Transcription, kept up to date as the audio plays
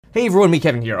Hey everyone, me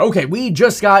Kevin here. Okay, we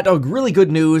just got a really good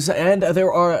news, and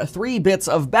there are 3 bits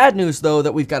of bad news, though,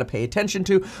 that we've got to pay attention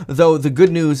to, though the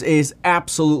good news is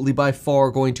absolutely by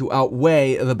far going to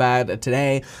outweigh the bad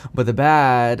today, but the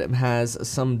bad has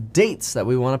some dates that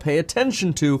we want to pay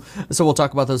attention to, so we'll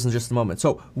talk about those in just a moment.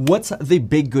 So, what's the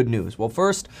big good news? Well,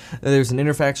 first, there's an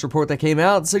Interfax report that came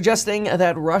out suggesting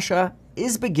that Russia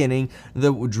is beginning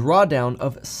the drawdown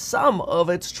of some of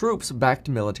its troops back to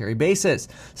military bases,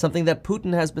 something that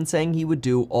Putin has been saying he would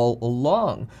do all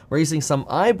along, raising some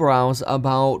eyebrows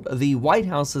about the White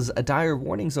House's dire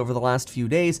warnings over the last few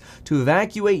days to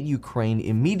evacuate Ukraine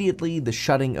immediately, the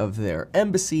shutting of their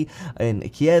embassy in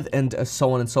Kiev, and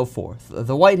so on and so forth.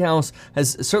 The White House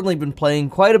has certainly been playing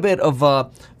quite a bit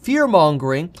of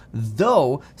fear-mongering,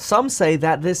 though some say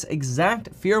that this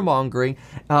exact fear-mongering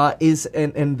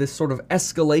and this sort of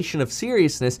escalation of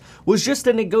seriousness was just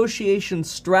a negotiation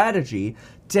strategy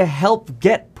to help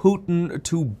get Putin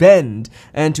to bend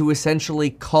and to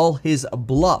essentially call his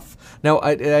bluff. Now,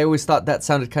 I always thought that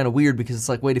sounded kind of weird because it's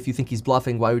like, wait, if you think he's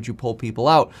bluffing, why would you pull people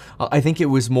out? I think it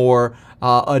was more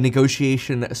a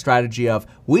negotiation strategy of,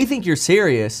 we think you're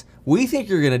serious, we think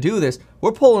you're going to do this,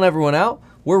 we're pulling everyone out,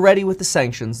 we're ready with the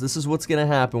sanctions. This is what's going to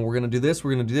happen. We're going to do this.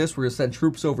 We're going to do this. We're going to send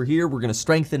troops over here. We're going to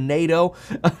strengthen NATO.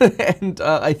 And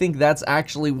I think that's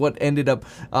actually what ended up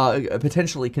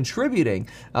potentially contributing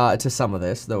to some of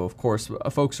this, though, of course,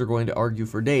 folks are going to argue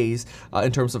for days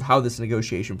in terms of how this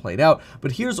negotiation played out.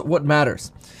 But here's what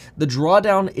matters. The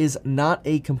drawdown is not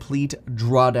a complete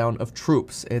drawdown of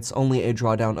troops. It's only a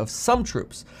drawdown of some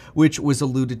troops, which was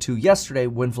alluded to yesterday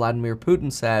when Vladimir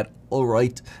Putin said, all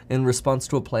right, in response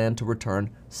to a plan to return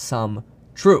some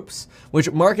troops,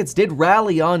 which markets did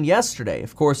rally on yesterday.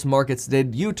 Of course, markets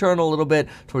did U-turn a little bit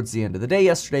towards the end of the day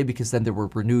yesterday because then there were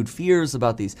renewed fears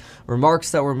about these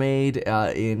remarks that were made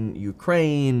in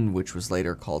Ukraine, which was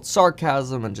later called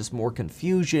sarcasm, and just more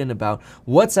confusion about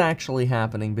what's actually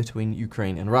happening between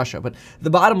Ukraine and Russia. But the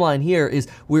bottom line here is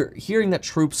we're hearing that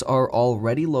troops are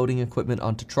already loading equipment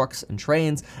onto trucks and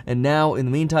trains, and now, in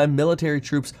the meantime, military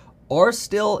troops are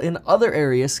still in other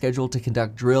areas scheduled to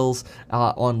conduct drills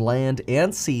on land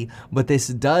and sea, but this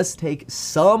does take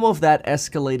some of that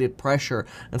escalated pressure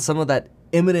and some of that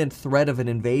imminent threat of an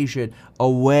invasion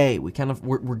away.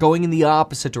 We're going in the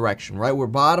opposite direction, right? We're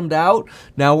bottomed out,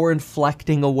 now we're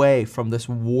inflecting away from this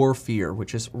war fear,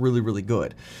 which is really, really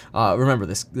good. Remember,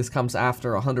 this comes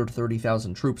after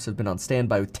 130,000 troops have been on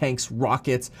standby with tanks,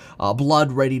 rockets,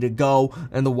 blood ready to go,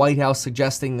 and the White House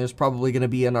suggesting there's probably going to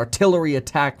be an artillery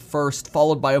attack first,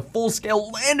 followed by a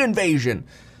full-scale land invasion.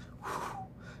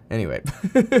 Anyway,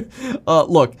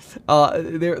 look,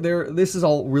 this is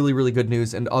all really, really good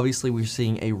news, and obviously we're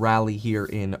seeing a rally here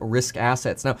in risk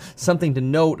assets. Now, something to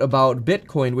note about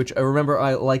Bitcoin, which I remember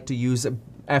I like to use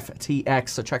FTX,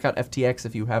 so check out FTX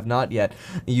if you have not yet.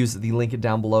 Use the link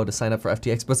down below to sign up for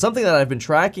FTX. But something that I've been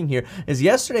tracking here is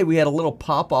yesterday we had a little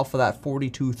pop off of that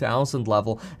 42,000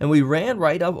 level, and we ran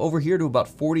right up over here to about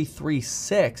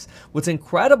 43.6. What's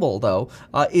incredible, though,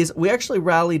 is we actually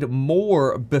rallied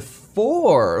more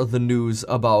before the news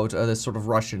about this sort of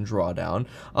Russian drawdown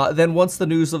than once the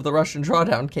news of the Russian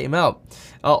drawdown came out.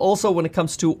 Also, when it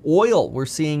comes to oil, we're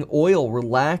seeing oil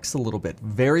relax a little bit.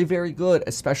 Very, very good,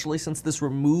 especially since this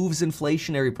removes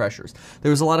inflationary pressures.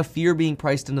 There was a lot of fear being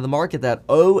priced into the market that,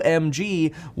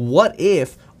 OMG, what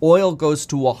if oil goes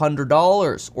to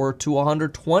 $100 or to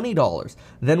 $120?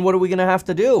 Then what are we going to have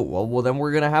to do? Well, then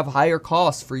we're going to have higher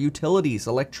costs for utilities,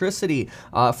 electricity,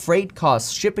 freight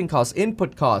costs, shipping costs,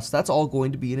 input costs. That's all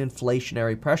going to be an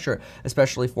inflationary pressure,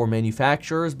 especially for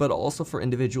manufacturers, but also for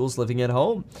individuals living at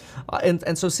home.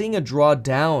 And so seeing a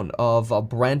drawdown of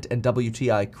Brent and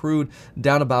WTI crude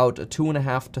down about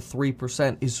 2.5% to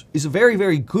 3% is a very,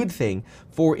 very good thing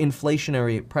for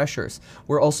inflationary pressures.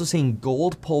 We're also seeing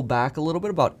gold pull back a little bit,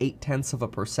 about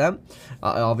 0.8%.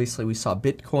 Obviously, we saw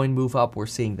Bitcoin move up. We're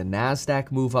seeing the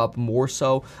NASDAQ move up more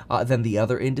so than the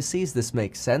other indices. This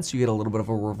makes sense. You get a little bit of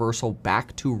a reversal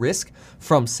back to risk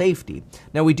from safety.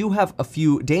 Now, we do have a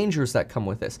few dangers that come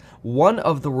with this. One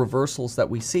of the reversals that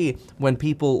we see when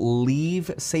people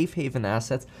leave safe haven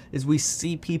assets is we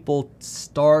see people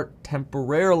start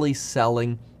temporarily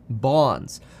selling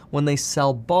bonds. When they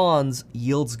sell bonds,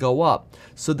 yields go up.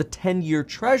 So the 10-year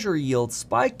Treasury yield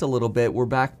spiked a little bit. We're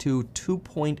back to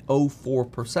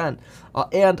 2.04%.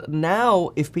 And now,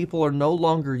 if people are no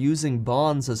longer using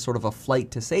bonds as sort of a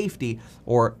flight to safety,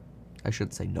 or I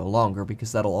should say no longer,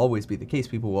 because that'll always be the case.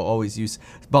 People will always use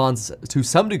bonds to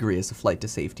some degree as a flight to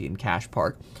safety in cash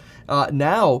park.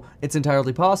 Now, it's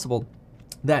entirely possible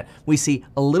that we see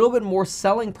a little bit more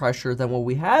selling pressure than what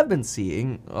we have been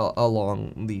seeing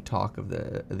along the talk of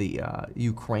the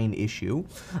Ukraine issue.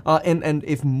 And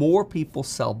if more people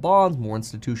sell bonds, more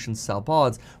institutions sell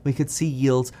bonds, we could see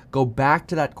yields go back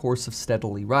to that course of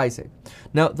steadily rising.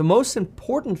 Now, the most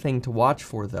important thing to watch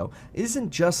for, though, isn't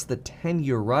just the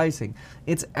 10-year rising.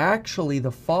 It's actually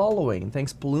the following.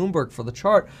 Thanks, Bloomberg, for the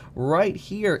chart. Right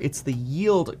here, it's the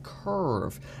yield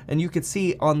curve. And you could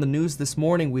see on the news this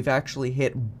morning, we've actually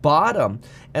hit bottom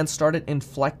and started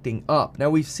inflecting up. Now,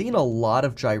 we've seen a lot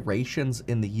of gyrations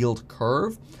in the yield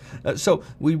curve, so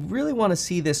we really want to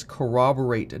see this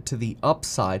corroborate to the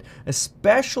upside,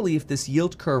 especially if this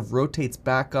yield curve rotates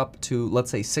back up to,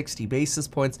 let's say, 60 basis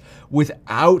points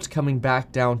without coming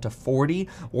back down to 40,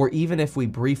 or even if we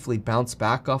briefly bounce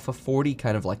back off of 40,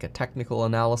 kind of like a technical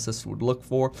analysis would look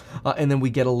for, and then we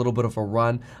get a little bit of a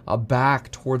run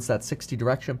back towards that 60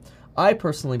 direction. I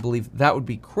personally believe that would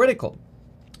be critical.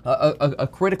 A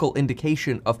critical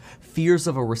indication of fears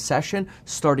of a recession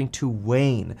starting to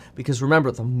wane. Because remember,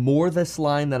 the more this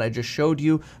line that I just showed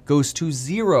you goes to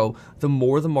zero, the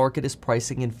more the market is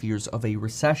pricing in fears of a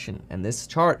recession. And this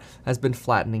chart has been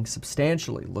flattening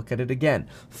substantially. Look at it again.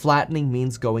 Flattening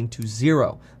means going to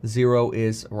zero. Zero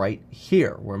is right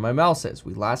here where my mouse is.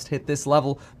 We last hit this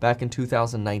level back in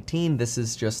 2019. This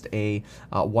is just a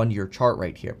one-year chart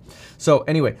right here. So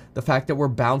anyway, the fact that we're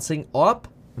bouncing up,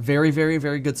 very, very,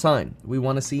 very good sign. We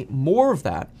want to see more of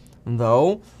that,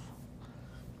 though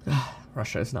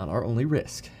Russia is not our only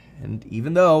risk. And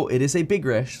even though it is a big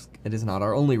risk, it is not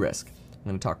our only risk. I'm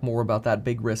going to talk more about that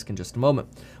big risk in just a moment.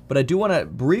 But I do want to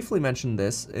briefly mention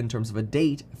this in terms of a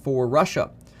date for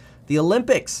Russia. The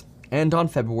Olympics end on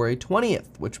February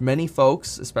 20th, which many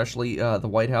folks, especially the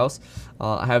White House,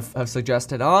 have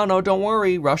suggested, oh, no, don't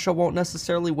worry, Russia won't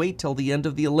necessarily wait till the end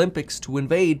of the Olympics to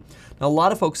invade. Now, a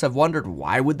lot of folks have wondered,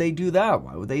 why would they do that?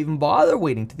 Why would they even bother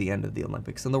waiting to the end of the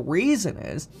Olympics? And the reason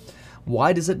is,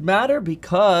 why does it matter?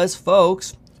 Because,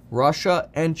 folks, Russia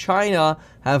and China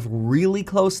have really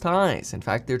close ties. In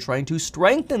fact, they're trying to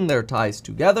strengthen their ties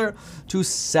together to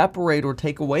separate or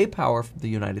take away power from the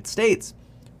United States.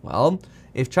 Well,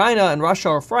 if China and Russia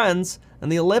are friends,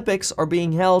 and the Olympics are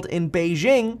being held in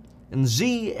Beijing, and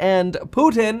Xi and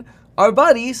Putin are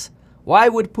buddies, why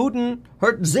would Putin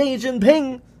hurt Xi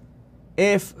Jinping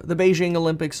if the Beijing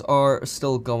Olympics are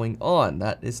still going on?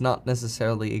 That is not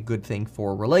necessarily a good thing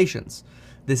for relations.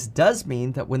 This does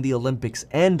mean that when the Olympics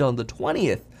end on the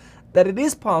 20th, that it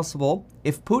is possible,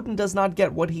 if Putin does not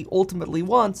get what he ultimately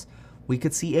wants, we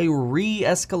could see a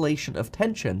re-escalation of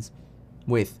tensions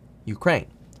with Ukraine.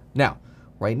 Now,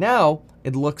 right now,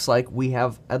 it looks like we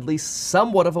have at least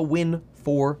somewhat of a win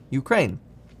for Ukraine.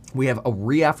 We have a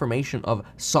reaffirmation of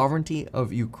sovereignty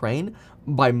of Ukraine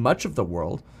by much of the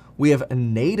world. We have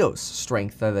NATO's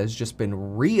strength that has just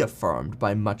been reaffirmed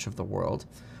by much of the world.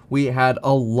 We had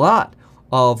a lot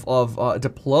of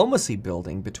diplomacy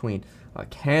building between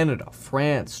Canada,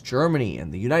 France, Germany,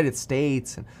 and the United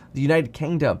States, and the United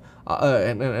Kingdom,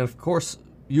 and of course,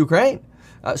 Ukraine.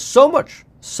 So much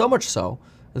so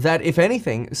that, if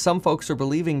anything, some folks are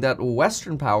believing that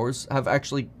Western powers have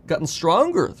actually gotten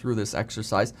stronger through this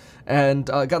exercise and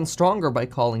gotten stronger by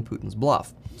calling Putin's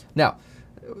bluff. Now,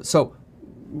 so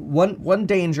one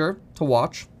danger to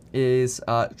watch is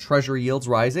Treasury yields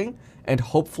rising and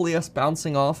hopefully us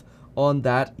bouncing off on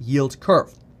that yield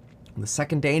curve. The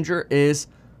second danger is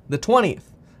the 20th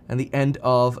and the end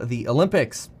of the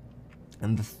Olympics.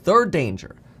 And the third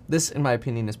danger, this, in my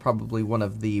opinion, is probably one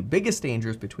of the biggest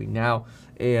dangers between now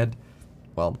and,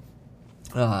 well,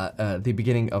 the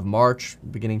beginning of March,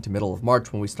 beginning to middle of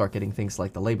March, when we start getting things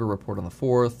like the labor report on the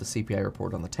 4th, the CPI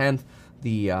report on the 10th,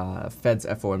 the Fed's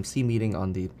FOMC meeting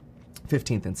on the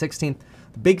 15th and 16th.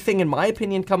 The big thing, in my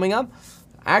opinion, coming up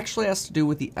actually has to do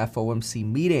with the FOMC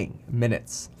meeting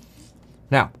minutes.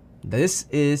 Now, these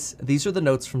are the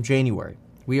notes from January.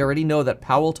 We already know that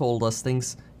Powell told us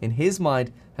things in his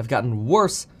mind have gotten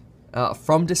worse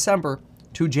from December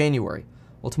to January.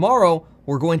 Well, tomorrow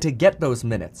we're going to get those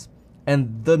minutes.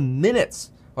 And the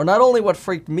minutes are not only what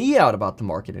freaked me out about the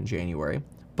market in January,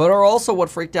 but are also what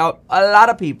freaked out a lot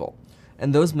of people.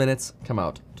 And those minutes come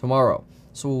out tomorrow.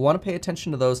 So we'll want to pay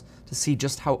attention to those to see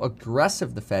just how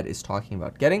aggressive the Fed is talking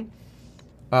about getting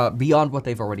beyond what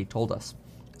they've already told us.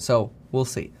 So we'll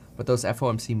see. But those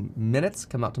FOMC minutes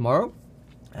come out tomorrow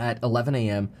at 11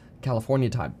 a.m. California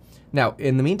time. Now,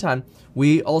 in the meantime,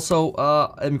 we also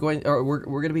we're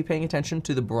going to be paying attention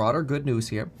to the broader good news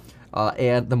here.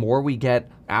 And the more we get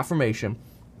affirmation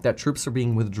that troops are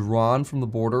being withdrawn from the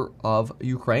border of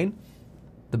Ukraine,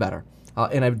 the better.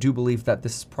 And I do believe that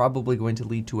this is probably going to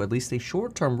lead to at least a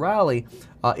short-term rally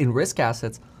in risk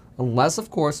assets unless, of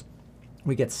course,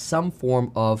 we get some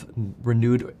form of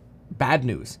renewed bad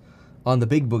news on the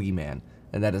big boogeyman,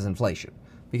 and that is inflation.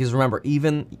 Because remember,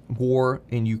 even war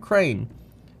in Ukraine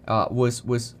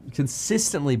was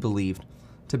consistently believed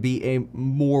to be a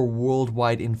more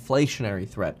worldwide inflationary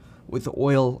threat, with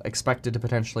oil expected to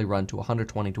potentially run to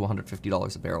 $120 to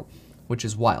 $150 a barrel, which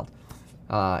is wild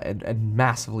and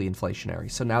massively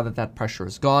inflationary. So now that that pressure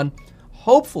is gone,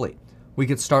 hopefully we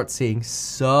could start seeing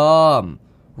some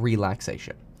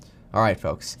relaxation. All right,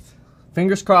 folks.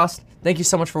 Fingers crossed. Thank you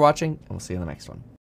so much for watching, and we'll see you in the next one.